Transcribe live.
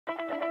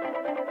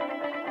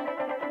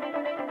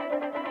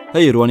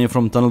Hey, Ruan here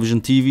from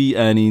TunnelvizionTV,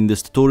 and in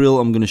this tutorial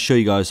I'm going to show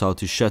you guys how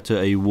to shatter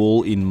a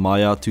wall in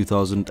Maya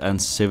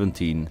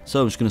 2017.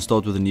 So I'm just going to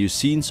start with a new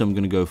scene, so I'm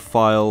going to go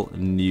File,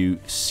 New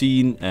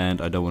Scene,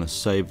 and I don't want to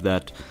save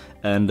that.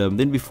 And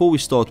then before we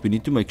start, we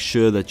need to make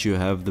sure that you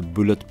have the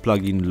bullet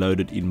plugin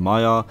loaded in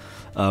Maya.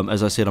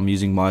 As I said, I'm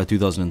using Maya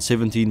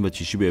 2017, but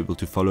you should be able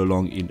to follow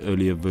along in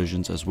earlier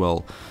versions as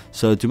well.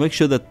 So to make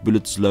sure that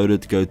bullet's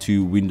loaded, go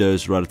to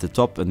Windows right at the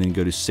top, and then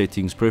go to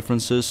Settings,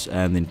 Preferences,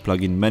 and then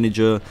Plugin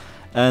Manager.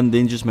 And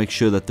then just make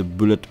sure that the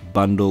bullet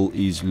bundle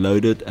is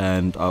loaded,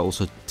 and I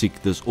also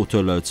tick this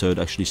auto load so it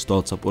actually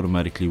starts up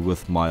automatically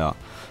with Maya.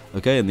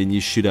 Okay, and then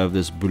you should have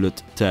this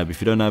bullet tab.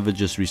 If you don't have it,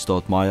 just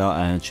restart Maya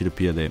and it should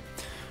appear there.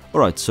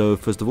 Alright, so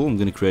first of all I'm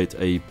going to create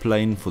a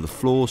plane for the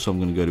floor, so I'm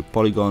going to go to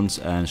polygons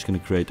and I'm just going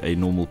to create a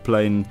normal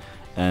plane,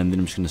 and then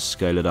I'm just going to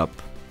scale it up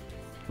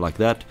like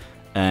that.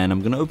 And I'm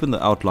going to open the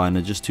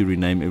outliner just to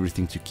rename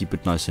everything to keep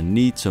it nice and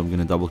neat. So I'm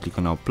going to double click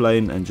on our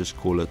plane and just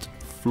call it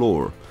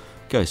floor.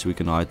 Okay, so we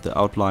can hide the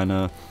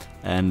outliner,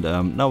 and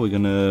now we're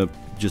going to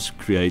just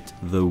create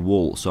the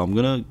wall. So I'm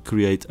going to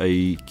create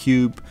a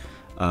cube,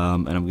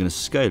 and I'm going to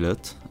scale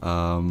it.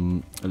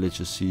 Let's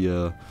just see.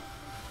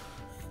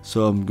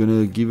 So I'm going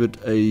to give it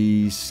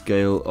a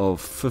scale of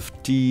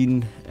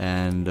 15,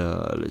 and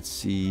let's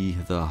see,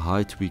 the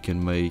height we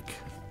can make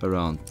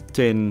around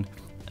 10,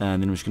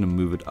 and then I'm just going to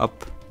move it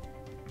up.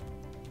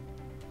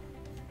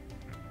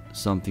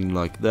 Something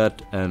like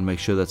that, and make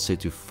sure that's set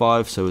to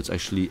 5 so it's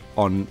actually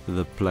on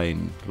the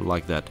plane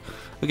like that.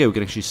 Okay, we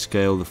can actually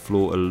scale the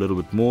floor a little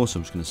bit more, so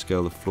I'm just going to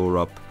scale the floor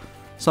up.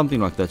 Something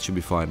like that should be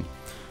fine.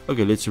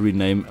 Okay, let's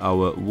rename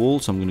our wall.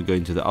 So I'm going to go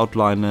into the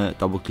outliner,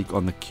 double click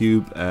on the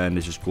cube, and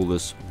let's just call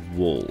this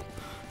wall.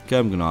 Okay,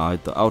 I'm going to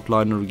hide the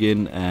outliner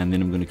again, and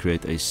then I'm going to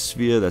create a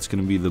sphere. That's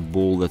going to be the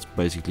ball that's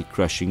basically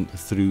crashing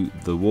through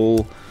the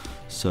wall.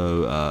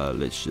 So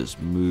let's just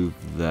move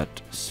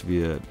that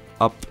sphere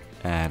up,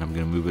 and I'm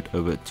going to move it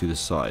over to the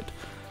side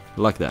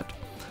like that.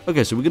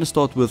 Okay, so we're going to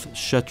start with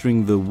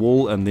shattering the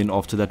wall, and then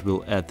after that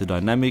we'll add the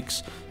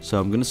dynamics. So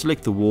I'm going to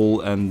select the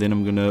wall, and then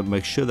I'm going to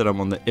make sure that I'm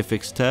on the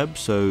FX tab.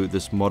 So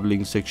this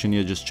modeling section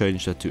here, just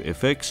change that to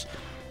FX,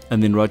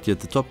 and then right here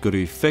at the top go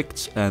to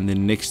effects, and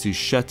then next to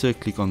shatter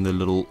click on the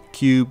little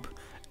cube,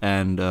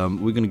 and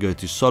we're going to go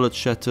to solid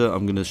shatter.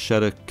 I'm going to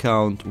shatter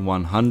count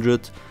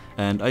 100.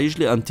 And I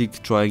usually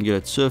untick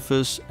triangulate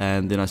surface,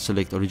 and then I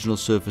select original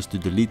surface to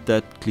delete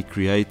that, click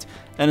create,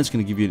 and it's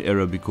going to give you an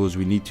error because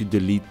we need to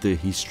delete the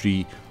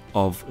history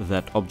of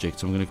that object.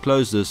 So I'm going to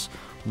close this.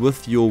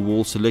 With your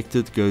wall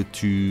selected, go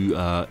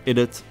to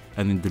edit,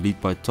 and then delete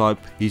by type,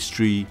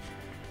 history,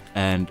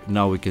 and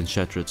now we can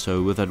shatter it.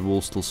 So with that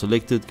wall still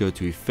selected, go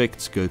to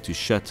effects, go to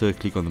shatter,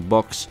 click on the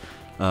box,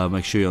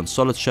 make sure you're on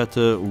solid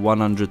shatter,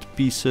 100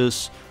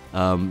 pieces.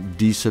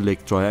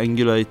 Deselect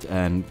triangulate,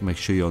 and make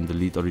sure you're on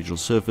delete original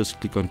surface,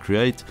 click on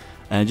create,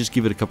 and just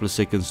give it a couple of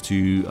seconds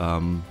to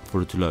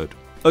for it to load.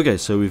 Okay,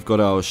 so we've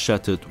got our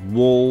shattered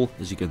wall,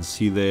 as you can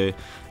see there,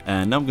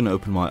 and now I'm going to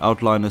open my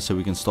outliner so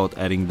we can start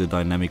adding the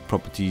dynamic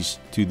properties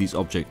to these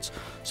objects.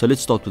 So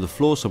let's start with the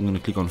floor. So I'm going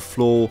to click on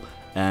floor,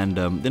 and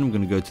then I'm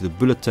going to go to the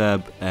bullet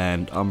tab,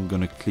 and I'm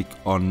going to click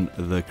on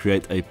the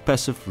create a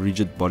passive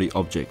rigid body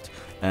object.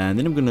 And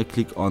then I'm going to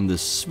click on the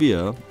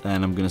sphere,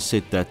 and I'm going to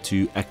set that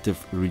to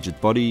active rigid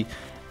body.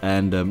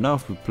 And now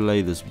if we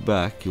play this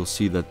back, you'll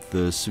see that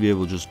the sphere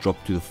will just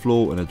drop to the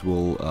floor, and it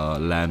will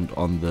land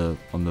on the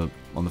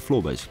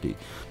floor basically.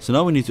 So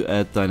now we need to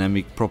add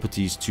dynamic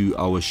properties to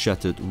our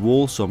shattered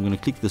wall. So I'm going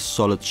to click the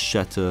solid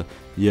shatter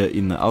here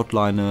in the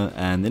outliner,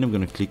 and then I'm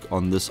going to click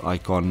on this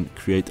icon,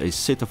 create a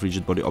set of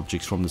rigid body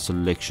objects from the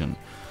selection.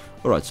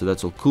 Alright, so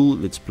that's all cool.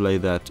 Let's play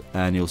that,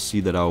 and you'll see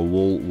that our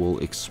wall will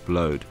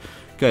explode.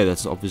 Okay,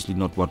 that's obviously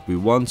not what we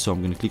want, so I'm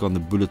going to click on the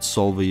bullet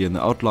solver here in the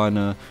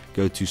outliner,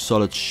 go to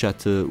solid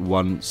shatter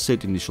 1,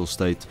 set initial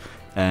state,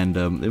 and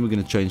then we're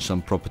going to change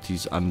some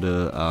properties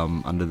under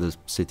the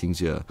settings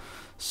here.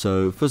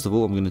 So first of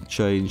all, I'm going to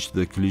change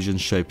the collision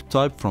shape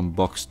type from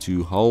box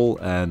to hole,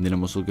 and then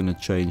I'm also going to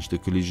change the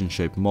collision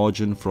shape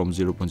margin from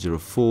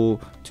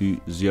 0.04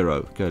 to 0.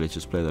 Okay, let's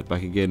just play that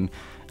back again,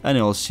 and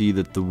you'll see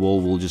that the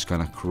wall will just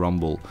kind of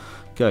crumble.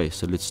 Okay,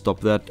 so let's stop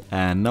that,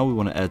 and now we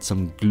want to add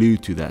some glue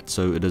to that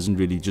so it doesn't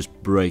really just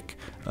break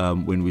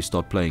when we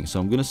start playing. So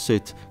I'm going to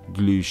set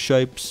glue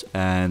shapes,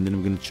 and then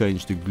I'm going to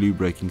change the glue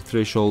breaking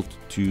threshold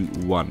to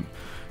 1.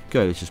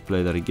 Okay, let's just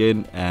play that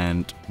again,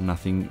 and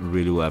nothing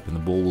really will happen. The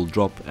ball will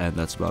drop, and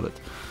that's about it.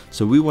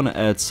 So we want to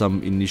add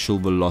some initial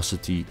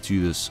velocity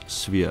to this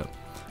sphere.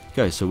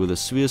 Okay, so with the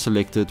sphere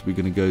selected, we're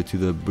going to go to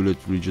the bullet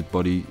rigid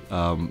body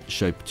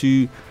shape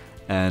 2.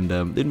 And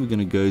then we're going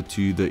to go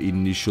to the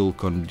initial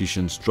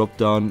conditions drop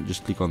down,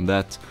 just click on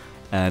that,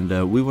 and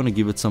we want to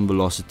give it some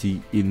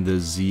velocity in the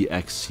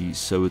z-axis,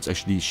 so it's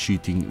actually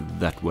shooting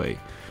that way.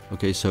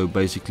 Okay, so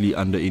basically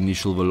under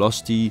initial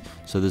velocity,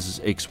 so this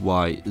is x,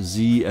 y,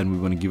 z, and we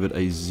want to give it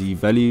a z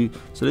value,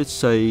 so let's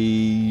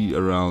say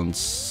around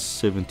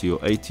 70 or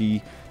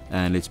 80,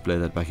 and let's play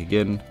that back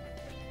again.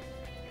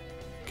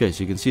 Okay,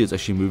 so you can see it's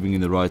actually moving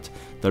in the right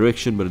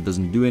direction, but it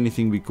doesn't do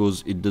anything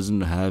because it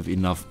doesn't have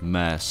enough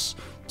mass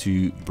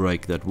to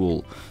break that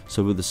wall.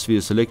 So with the sphere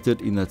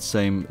selected, in that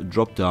same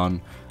drop down,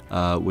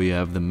 we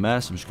have the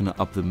mass. I'm just going to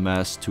up the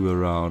mass to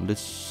around, let's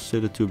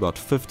set it to about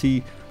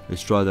 50.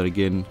 Let's try that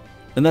again.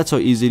 And that's how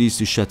easy it is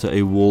to shatter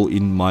a wall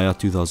in Maya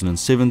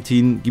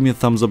 2017. Give me a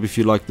thumbs up if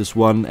you like this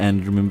one,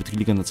 and remember to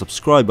click on that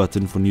subscribe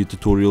button for new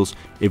tutorials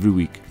every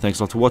week. Thanks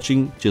a lot for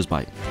watching. Cheers,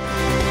 bye.